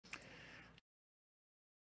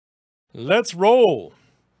Let's roll.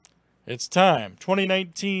 It's time.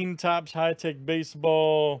 2019 Topps High Tech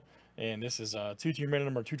Baseball. And this is two-team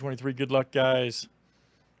random number 223. Good luck, guys.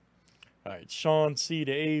 All right, Sean C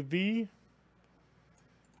to AV.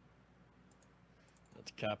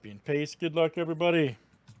 Let's copy and paste. Good luck, everybody.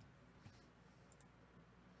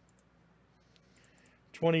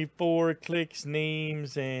 24 clicks,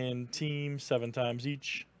 names, and teams 7 times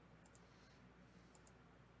each.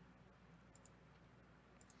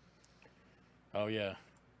 Oh, yeah.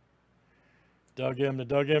 Dug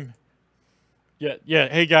him. Yeah.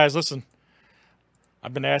 Hey, guys, listen.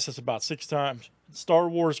 I've been asked this about 6 times. Star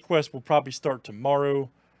Wars Quest will probably start tomorrow.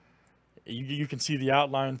 You can see the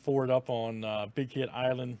outline for it up on Big Hit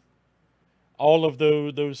Island. All of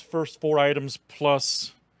those first 4 items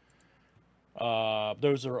plus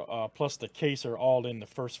those are plus the case are all in the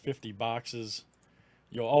first 50 boxes.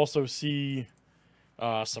 You'll also see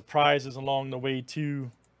surprises along the way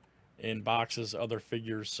too in boxes, other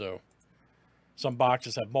figures. So some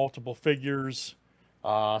boxes have multiple figures.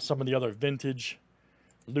 Some of the other vintage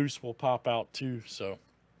loose will pop out too. So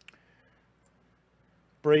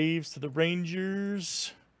Braves to the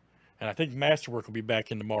Rangers. And I think Masterwork will be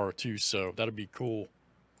back in tomorrow too. So that'll be cool.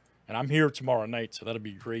 And I'm here tomorrow night, so that'll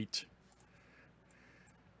be great.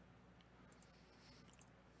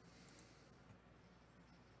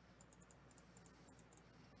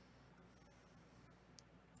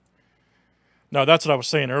 No, that's what I was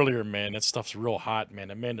saying earlier, man. That stuff's real hot, man.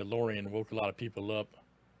 The Mandalorian woke a lot of people up.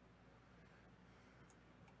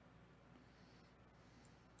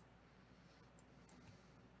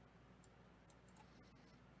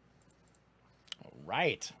 All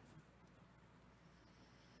right.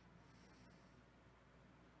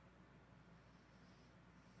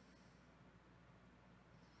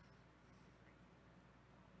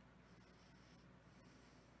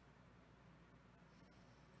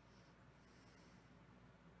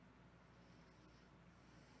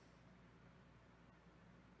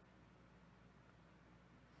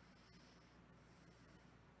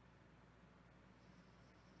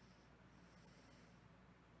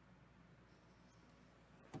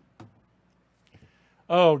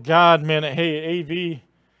 Oh God, man. Hey, AV.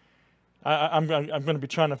 I'm going to be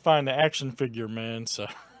trying to find the action figure, man. So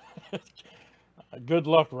good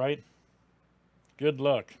luck, right? Good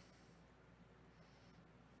luck.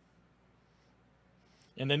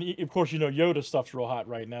 And then, of course, you know Yoda stuff's real hot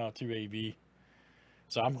right now too, AV.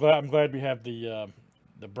 So I'm glad we have the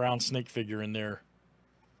brown snake figure in there.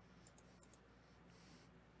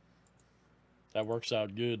 That works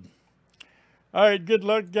out good. All right, good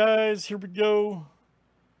luck, guys. Here we go.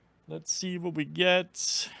 Let's see what we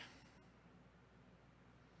get.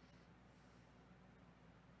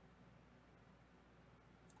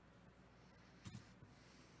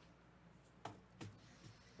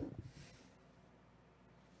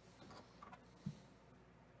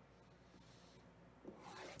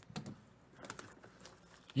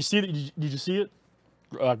 You see it? Did you see it?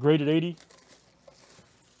 Graded 80.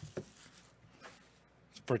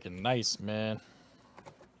 It's freaking nice, man.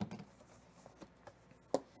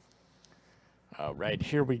 All right,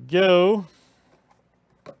 here we go.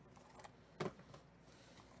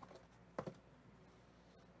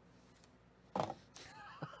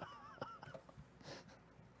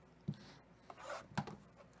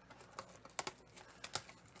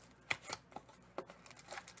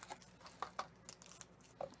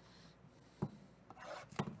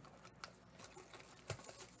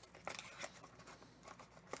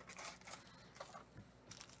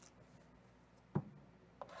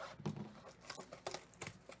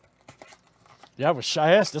 Yeah,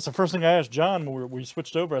 I asked. That's the first thing I asked John when we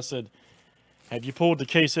switched over. I said, "Have you pulled the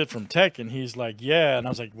case hit from Tech?" And he's like, "Yeah." And I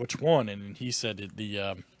was like, "Which one?" And he said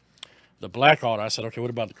the black auto. I said, "Okay, what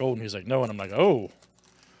about the gold?" And he's like, "No." And I'm like, "Oh,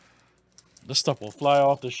 this stuff will fly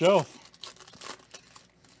off the shelf."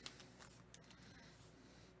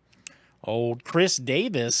 Old Chris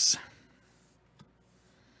Davis.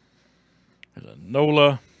 There's a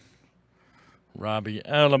Nola. Robbie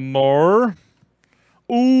Alomar.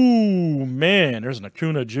 Ooh, man. There's an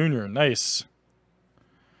Acuna Jr. Nice.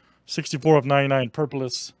 64 of 99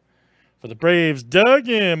 purpleless for the Braves. Dug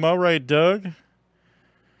him. All right, Doug.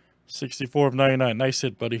 64 of 99. Nice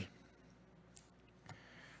hit, buddy.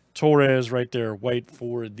 Torres right there. White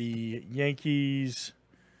for the Yankees.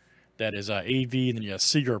 That is AV. And then you have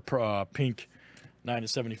Seager pink.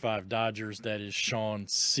 9/75 Dodgers. That is Sean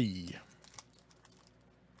C.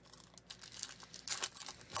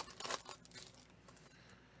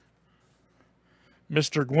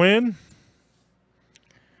 Mr. Gwynn.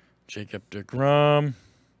 Jacob deGrom.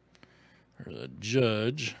 Or the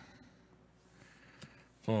Judge.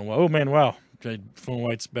 Oh man, wow. Phone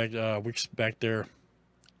White's back. Wicks back there.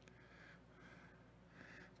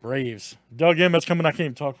 Braves. Doug M. That's coming. I can't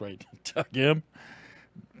even talk right. Doug M.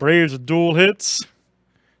 Braves with dual hits.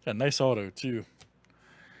 Got a nice auto too.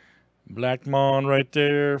 Blackmon right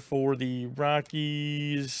there for the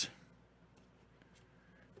Rockies.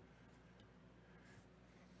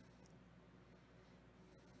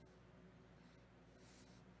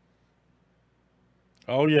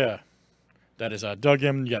 Oh yeah, that is Doug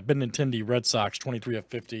M. You got Benintendi Red Sox 23 of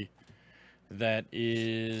 50. That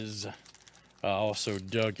is also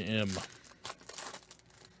Doug M.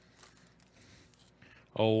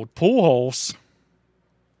 Old Pujols.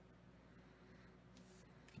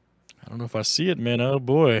 I don't know if I see it, man. Oh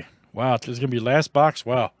boy, wow! This is gonna be last box.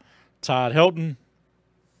 Wow, Todd Helton.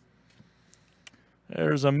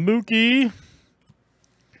 There's a Mookie.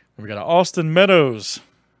 We got an Austin Meadows.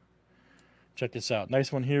 Check this out.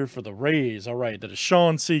 Nice one here for the Rays. All right, that is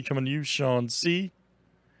Sean C. coming to you, Sean C.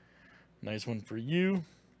 Nice one for you.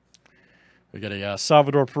 We got a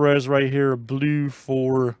Salvador Perez right here, blue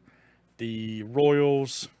for the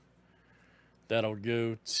Royals. That'll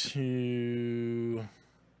go to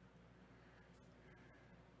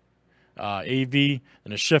AV,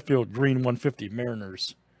 and a Sheffield green 150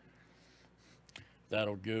 Mariners.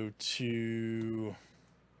 That'll go to...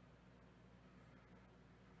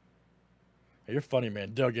 You're funny,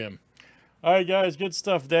 man. Doug M. All right, guys, good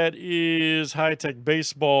stuff. That is High Tech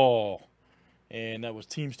Baseball. And that was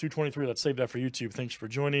Teams 223. Let's save that for YouTube. Thanks for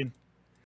joining.